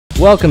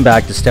Welcome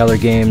back to Stellar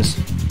Games.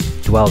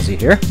 Dwellsy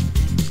here.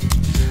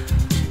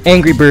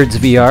 Angry Birds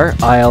VR,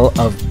 Isle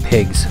of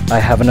Pigs. I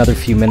have another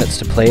few minutes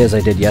to play as I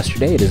did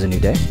yesterday. It is a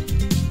new day.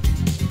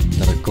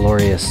 Another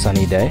glorious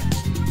sunny day.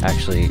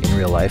 Actually, in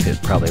real life,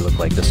 it probably looked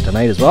like this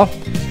tonight as well.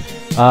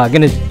 I'm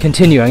going to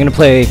continue. I'm going to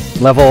play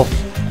level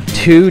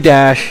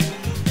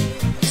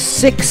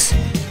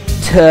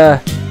 2-6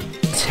 to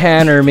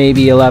 10 or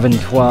maybe 11,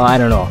 12, I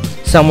don't know.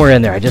 Somewhere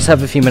in there. I just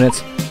have a few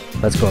minutes.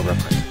 Let's go over it.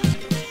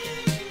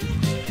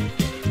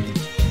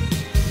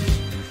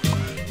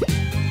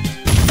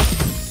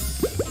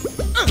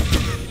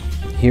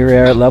 Here we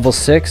are at level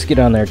 6. Get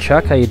on there,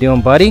 Chuck. How you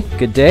doing, buddy?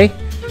 Good day.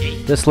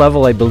 This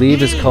level, I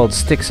believe, is called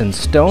Sticks and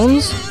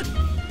Stones.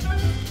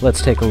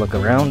 Let's take a look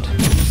around.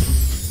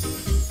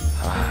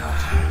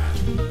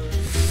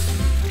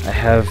 I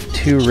have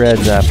 2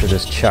 reds after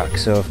this Chuck,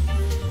 so...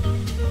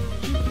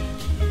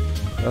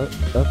 Oh,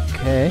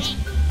 okay.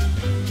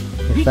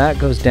 If that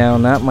goes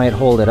down, that might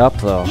hold it up,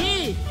 though.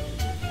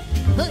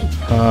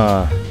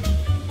 Huh.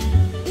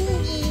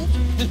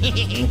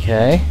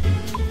 Okay.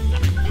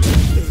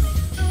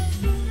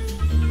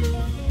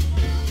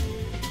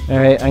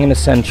 Alright, I'm gonna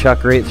send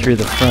Chuck right through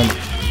the front.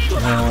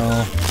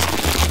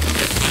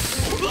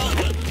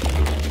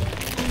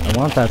 I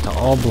want that to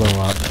all blow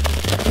up.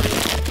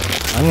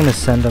 I'm gonna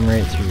send him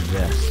right through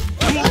this.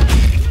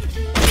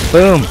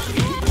 Boom!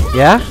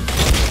 Yeah?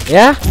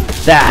 Yeah?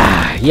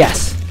 Ah,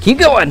 yes! Keep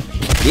going!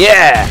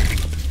 Yeah!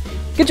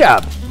 Good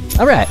job!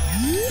 Alright.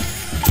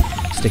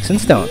 Sticks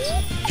and stones.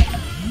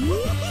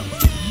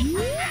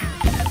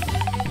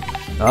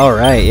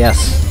 Alright,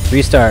 yes.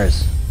 3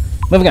 stars.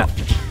 Moving on.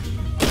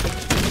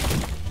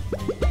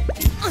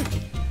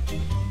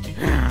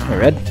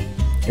 Red.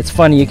 It's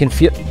funny, you can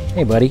feel...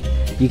 Hey, buddy.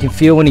 You can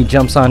feel when he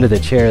jumps onto the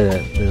chair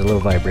that there's a little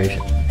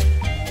vibration.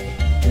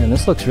 And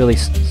this looks really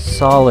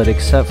solid,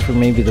 except for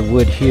maybe the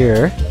wood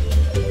here.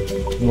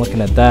 I'm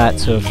looking at that,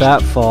 so if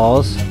that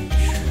falls,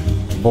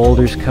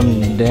 boulders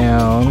come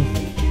down.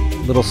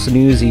 Little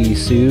snoozy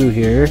Sue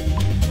here.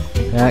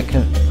 That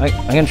can... I'm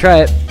gonna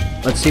try it.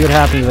 Let's see what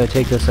happens if I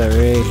take this out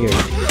right here.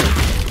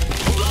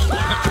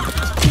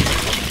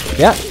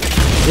 Yeah.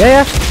 Yeah,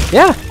 yeah,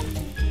 yeah!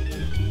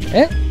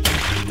 Eh?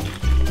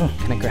 Oh,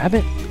 can I grab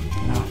it?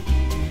 No.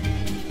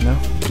 No?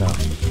 No.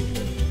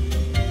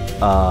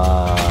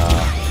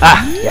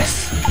 Ah!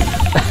 Yes!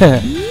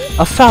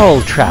 A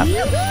foul trap.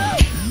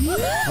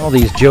 All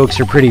these jokes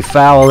are pretty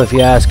foul if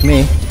you ask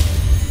me.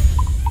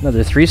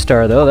 Another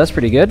 3-star though, that's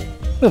pretty good.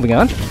 Moving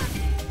on.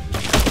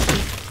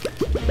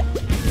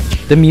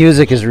 The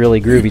music is really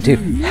groovy too.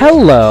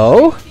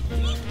 Hello!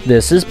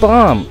 This is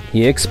Bomb.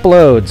 He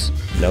explodes.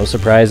 No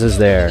surprises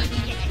there.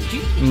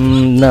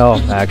 No,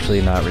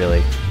 actually not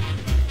really.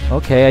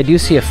 Okay, I do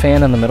see a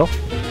fan in the middle.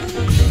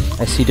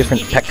 I see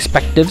different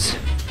perspectives.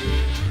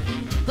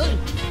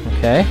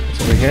 Okay,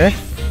 it's over here.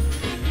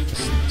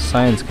 This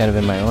sign's kind of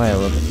in my way a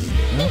little bit.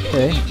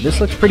 Okay,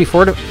 this looks pretty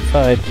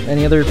fortified.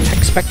 Any other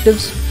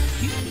perspectives?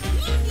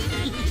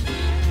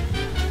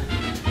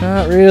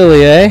 Not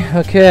really, eh?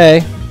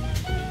 Okay.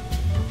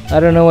 I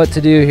don't know what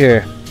to do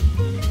here.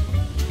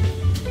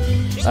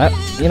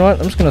 You know what?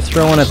 I'm just gonna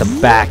throw one at the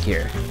back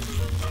here.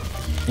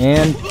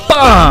 And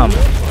bomb!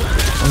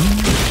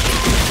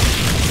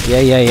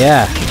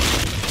 Yeah.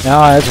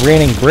 Now it's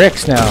raining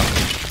bricks now.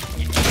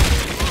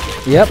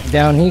 Yep,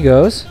 down he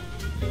goes.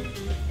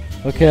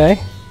 Okay.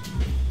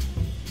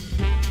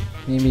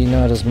 Maybe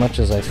not as much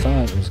as I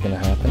thought was gonna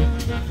happen.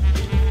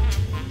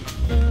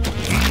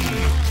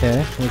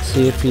 Okay, let's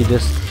see if he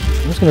just...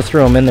 I'm just gonna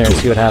throw him in there and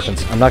see what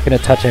happens. I'm not gonna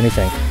touch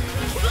anything.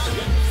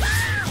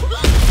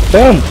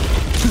 Boom!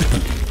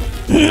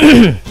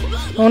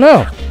 Oh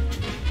no!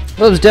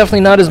 Well, it was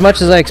definitely not as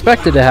much as I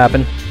expected to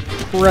happen.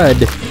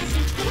 Crud.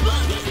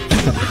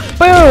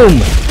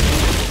 Boom!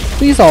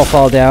 Please all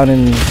fall down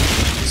and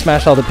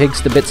smash all the pigs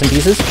to bits and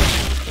pieces.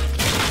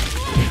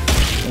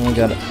 Oh,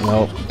 got it.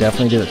 No,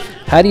 definitely do it.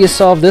 How do you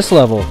solve this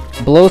level?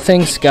 Blow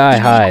things sky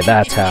high.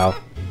 That's how.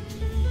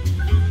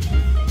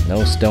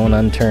 No stone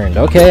unturned.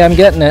 Okay, I'm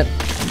getting it.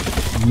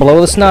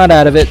 Blow the snot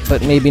out of it,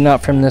 but maybe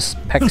not from this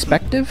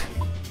perspective.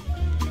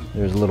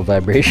 There's a little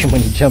vibration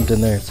when you jumped in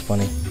there. It's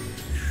funny.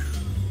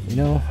 You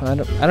know, I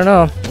don't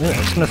know. I'm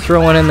just gonna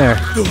throw one in there.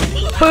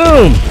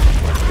 Boom!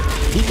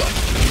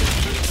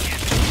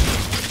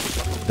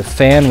 The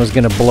fan was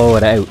gonna blow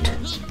it out.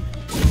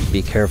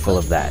 Be careful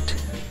of that.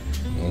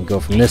 And go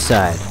from this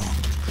side.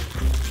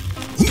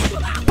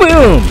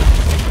 Boom!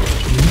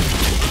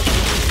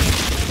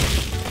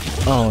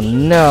 Oh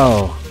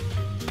no!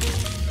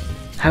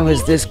 How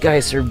is this guy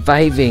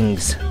surviving?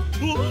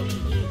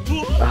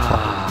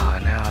 Ah,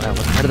 no, that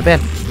was part of the bed.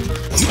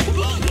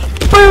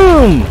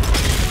 Boom!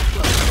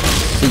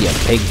 See ya,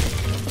 pig.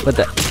 What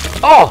the?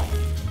 Oh!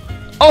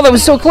 Oh, that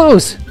was so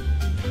close!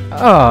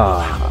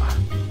 Ah.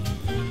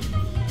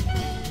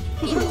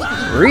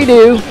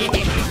 Redo!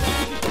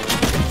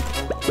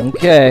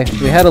 Okay,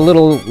 we had a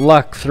little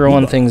luck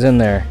throwing things in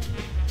there.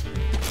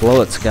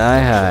 Blow it sky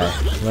high.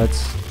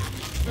 Let's...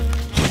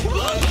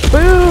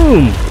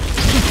 Boom!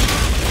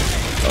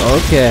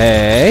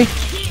 Okay.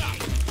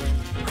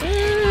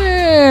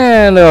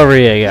 And over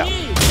you go.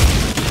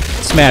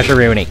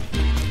 Smash-a-rooney.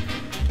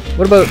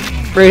 What about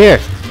right here?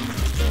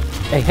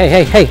 Hey, hey,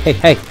 hey, hey, hey,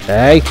 hey,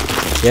 hey.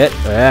 Get,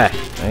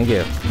 thank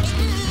you.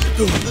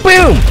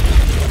 Boom!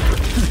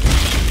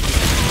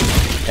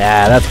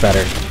 Ah, that's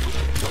better.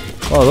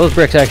 Oh, those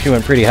bricks actually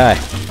went pretty high.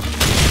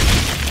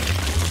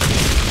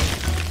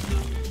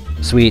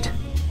 Sweet.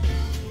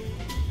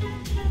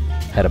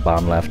 Had a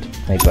bomb left.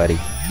 Hey, buddy.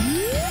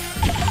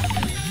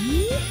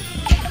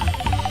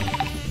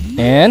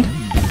 And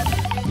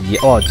yeah,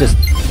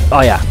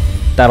 oh yeah,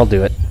 that'll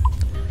do it.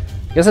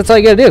 Guess that's all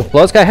you gotta do.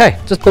 Blow this guy high.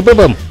 Just boom, boom,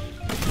 boom.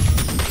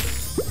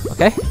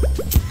 Okay.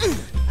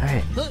 All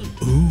right.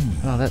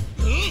 Oh, that.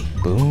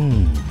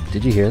 Boom.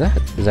 Did you hear that?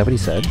 Is that what he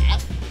said?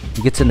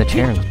 He gets in the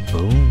chair and goes,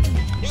 boom.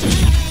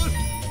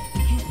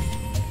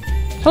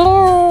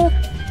 Hello.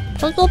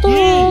 How you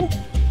doing?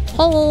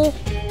 Hello.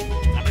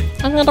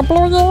 I'm gonna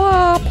blow you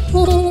up.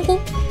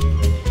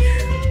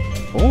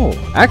 Oh,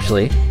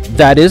 actually,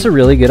 that is a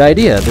really good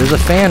idea. There's a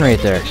fan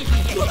right there.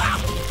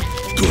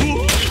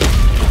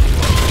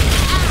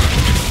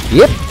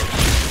 Yep.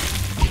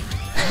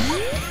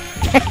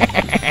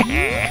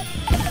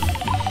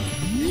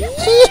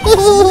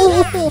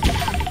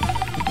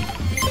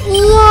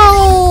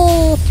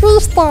 Yay!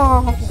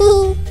 3-star.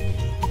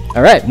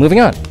 All right,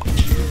 moving on.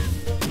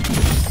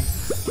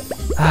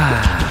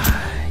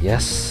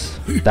 Yes,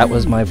 that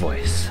was my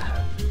voice.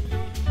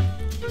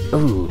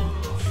 Ooh.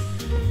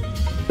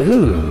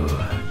 Ooh.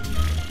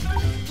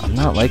 I'm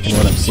not liking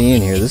what I'm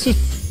seeing here. This is...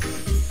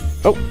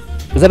 Oh,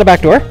 is that a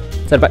back door?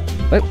 Is that a back...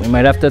 Wait, we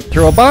might have to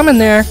throw a bomb in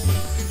there.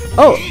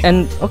 Oh,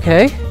 and...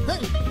 Okay.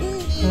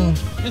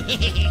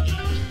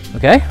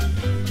 Okay.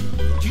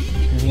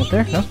 Anything up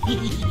there? No?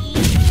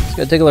 Just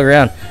gotta take a look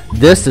around.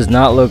 This does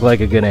not look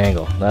like a good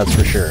angle. That's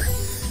for sure.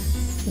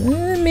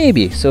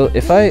 Maybe. So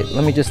if I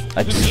just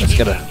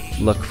gotta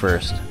look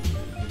first.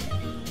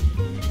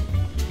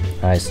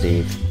 Hi,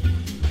 Steve.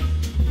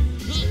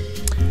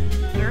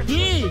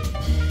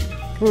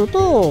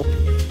 All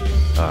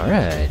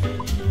right.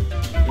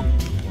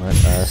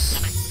 Let us.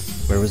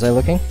 Where was I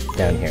looking?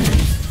 Down here.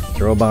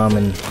 Throw a bomb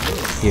in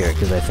here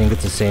because I think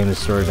it's the same as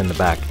sort of in the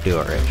back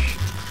door-ish.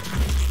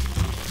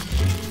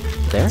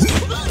 There.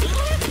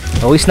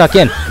 Oh, he snuck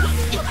in.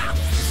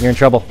 You're in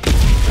trouble.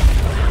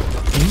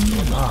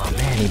 Oh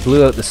man, he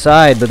blew out the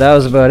side, but that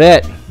was about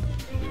it.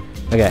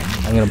 Okay,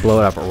 I'm gonna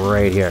blow it up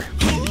right here.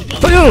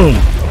 Boom!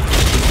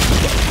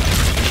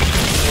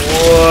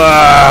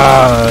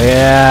 Whoa!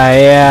 Yeah,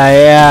 yeah,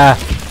 yeah.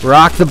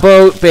 Rock the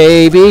boat,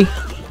 baby.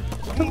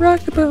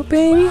 Rock the boat,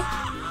 baby.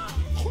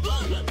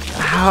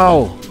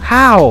 How?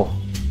 How?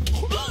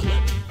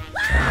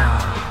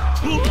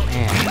 Oh,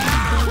 man.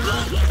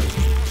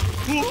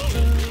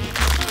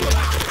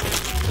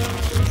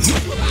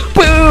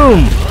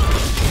 Boom!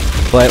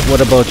 But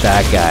what about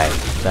that guy?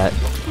 That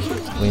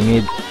we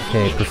need.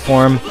 Okay,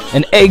 perform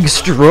an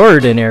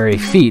extraordinary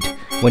feat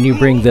when you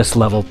bring this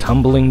level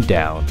tumbling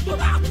down.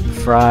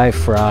 Fry,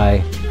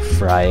 fry,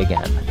 fry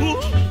again.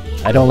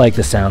 I don't like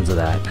the sounds of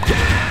that.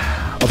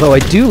 Although I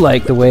do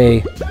like the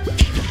way,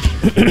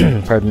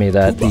 pardon me,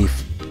 that the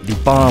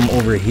bomb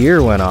over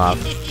here went off.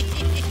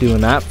 Doing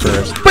that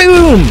first.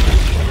 Boom!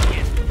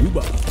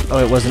 Oh,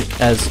 it wasn't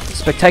as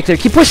spectacular.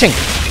 Keep pushing!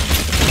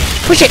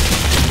 Push it!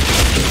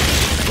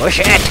 Push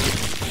it!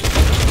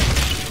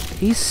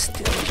 He's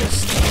still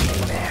just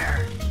standing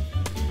there.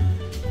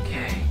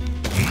 Okay.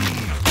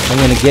 I'm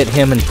gonna get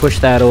him and push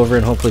that over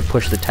and hopefully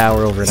push the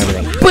tower over and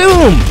everything.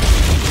 Boom!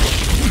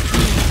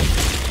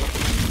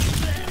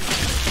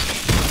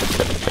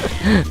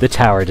 The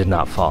tower did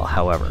not fall,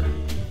 however.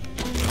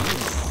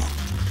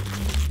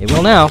 It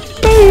will now.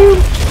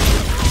 Boom!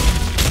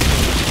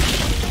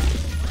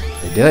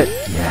 Did I do it?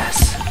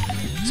 Yes.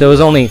 So it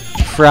was only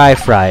fry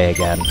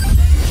again.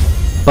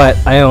 But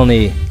I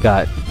only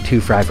got 2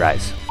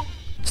 fries.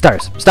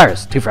 Stars,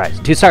 2 fries,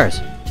 2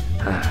 stars.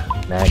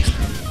 Next.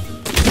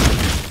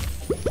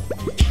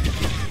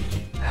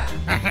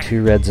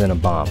 2 reds and a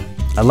bomb.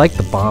 I like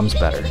the bombs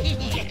better.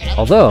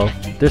 Although,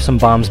 there's some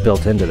bombs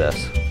built into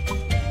this.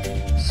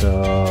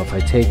 So if I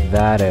take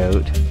that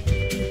out,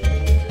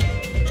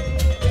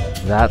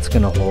 that's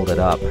gonna hold it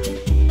up.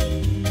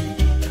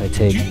 If I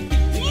take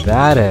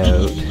that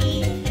out,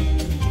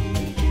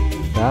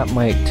 that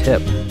might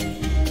tip.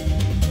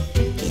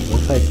 What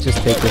if I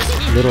just take this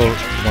little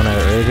one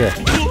out right here?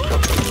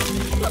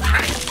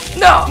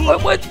 No!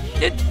 What?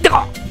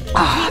 No!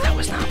 Ah, that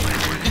was not what I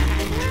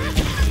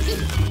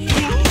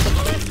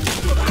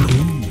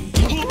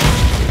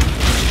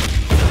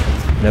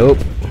wanted. Nope.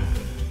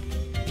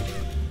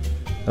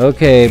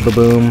 Okay,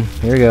 ba-boom.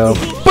 Here we go.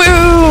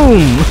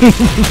 Boom!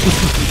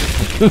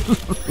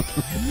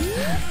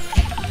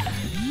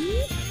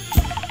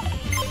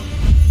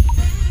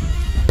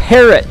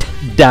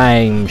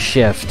 Paradigm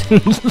shift.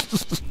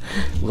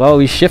 Well,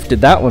 we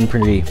shifted that one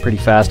pretty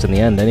fast in the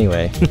end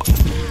anyway.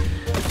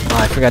 Oh,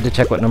 I forgot to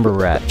check what number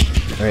we're at.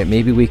 Alright,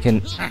 maybe we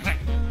can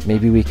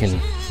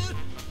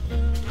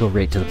go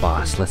right to the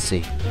boss. Let's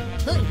see.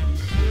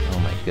 Oh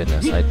my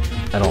goodness, I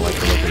don't like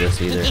the look of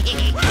this either.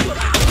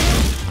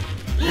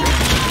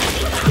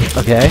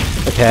 Okay,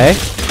 okay.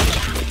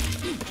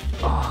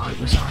 Oh, it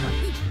was on it.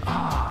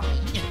 Oh.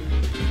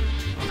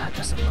 Well, that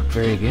doesn't look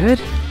very good.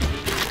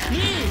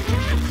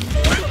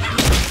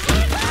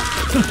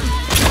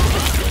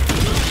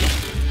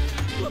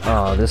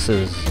 Oh, this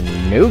is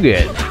no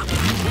good.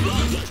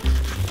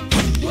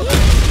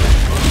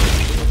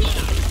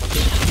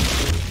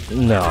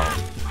 No.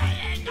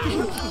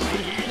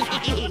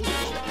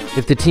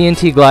 If the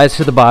TNT glides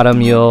to the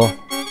bottom, you'll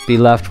be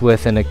left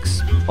with an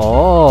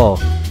oh.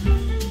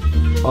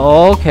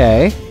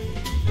 Okay.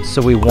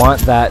 So we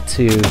want that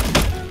to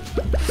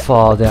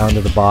fall down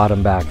to the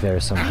bottom back there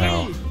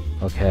somehow.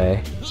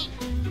 Okay.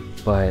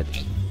 But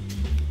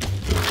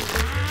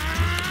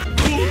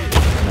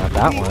not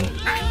that one.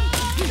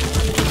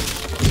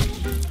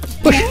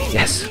 Push!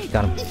 Yes!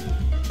 Got him.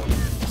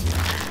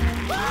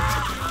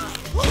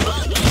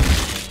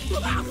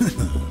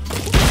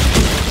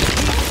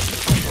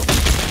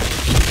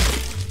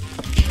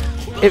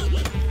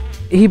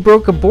 He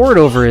broke a board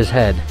over his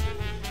head.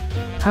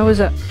 How is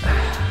that?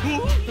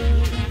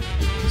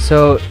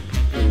 So,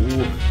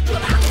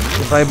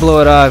 if I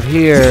blow it off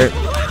here,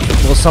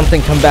 will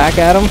something come back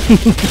at him?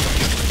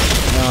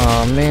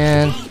 Oh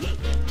man.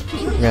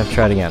 We're gonna have to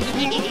try it again.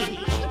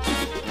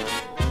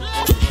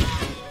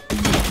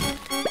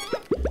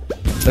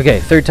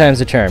 Okay, third time's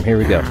the charm. Here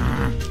we go.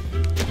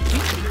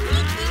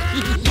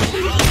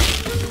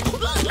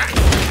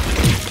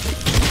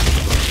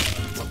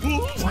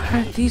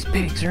 What? These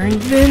pigs are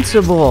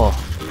invincible.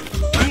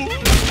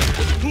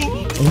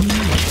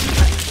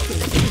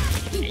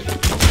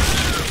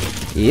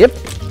 Yep.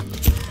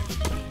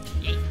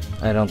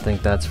 I don't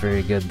think that's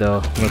very good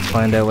though. Let's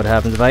find out what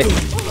happens if I...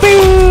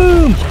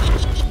 Boom!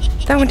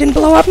 That one didn't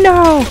blow up,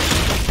 no!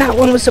 That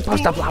one was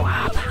supposed to blow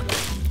up.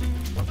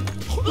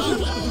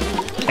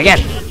 Again!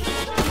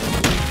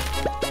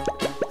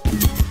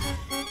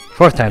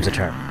 Fourth time's a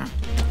charm.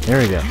 There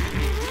we go.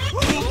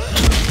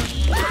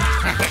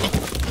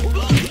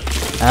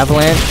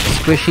 Avalanche,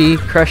 squishy,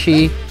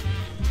 crushy,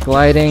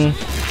 gliding.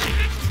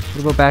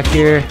 What about back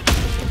here?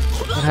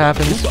 What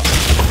happens?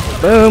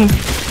 Boom!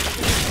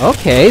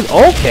 Okay,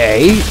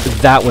 okay!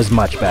 That was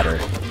much better.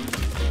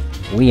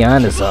 We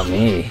onto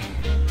something.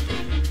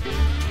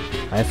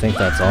 I think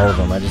that's all of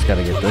them. I just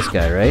gotta get this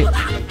guy, right?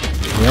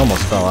 He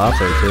almost fell off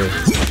there, too.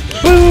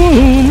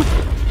 Boom!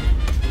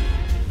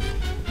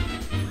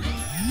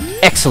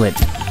 Excellent!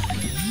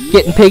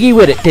 Getting piggy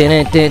with it.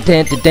 Dun, dun,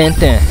 dun, dun, dun,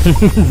 dun.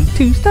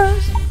 2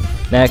 stars.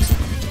 Next.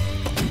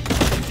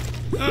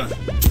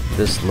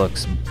 This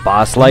looks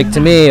boss-like to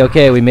me.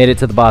 Okay, we made it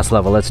to the boss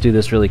level. Let's do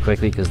this really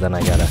quickly, because then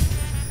I gotta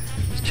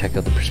just check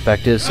out the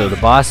perspective. So the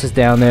boss is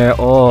down there.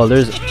 Oh,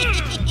 there's...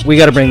 We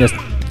gotta bring this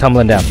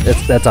tumbling down.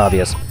 That's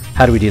obvious.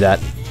 How do we do that?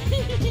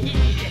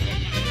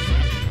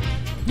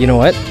 You know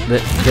what?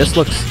 This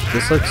looks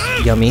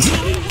yummy.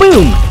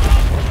 Boom!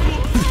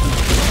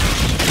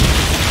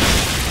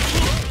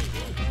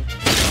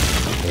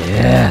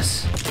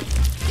 Yes.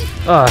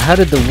 Oh, how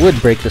did the wood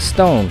break the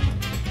stone?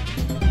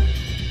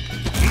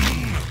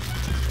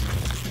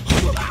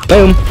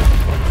 Boom!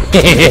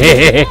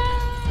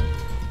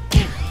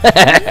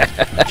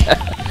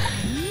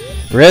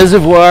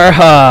 Reservoir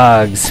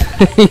Hogs.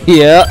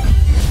 Yep.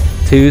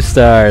 2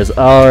 stars.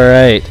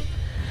 Alright.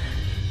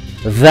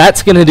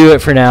 That's gonna do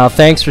it for now.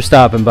 Thanks for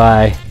stopping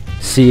by.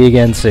 See you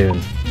again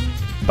soon.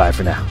 Bye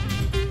for now.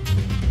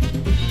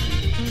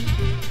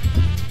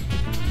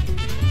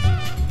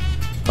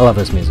 I love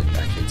this music,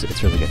 actually.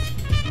 It's really good.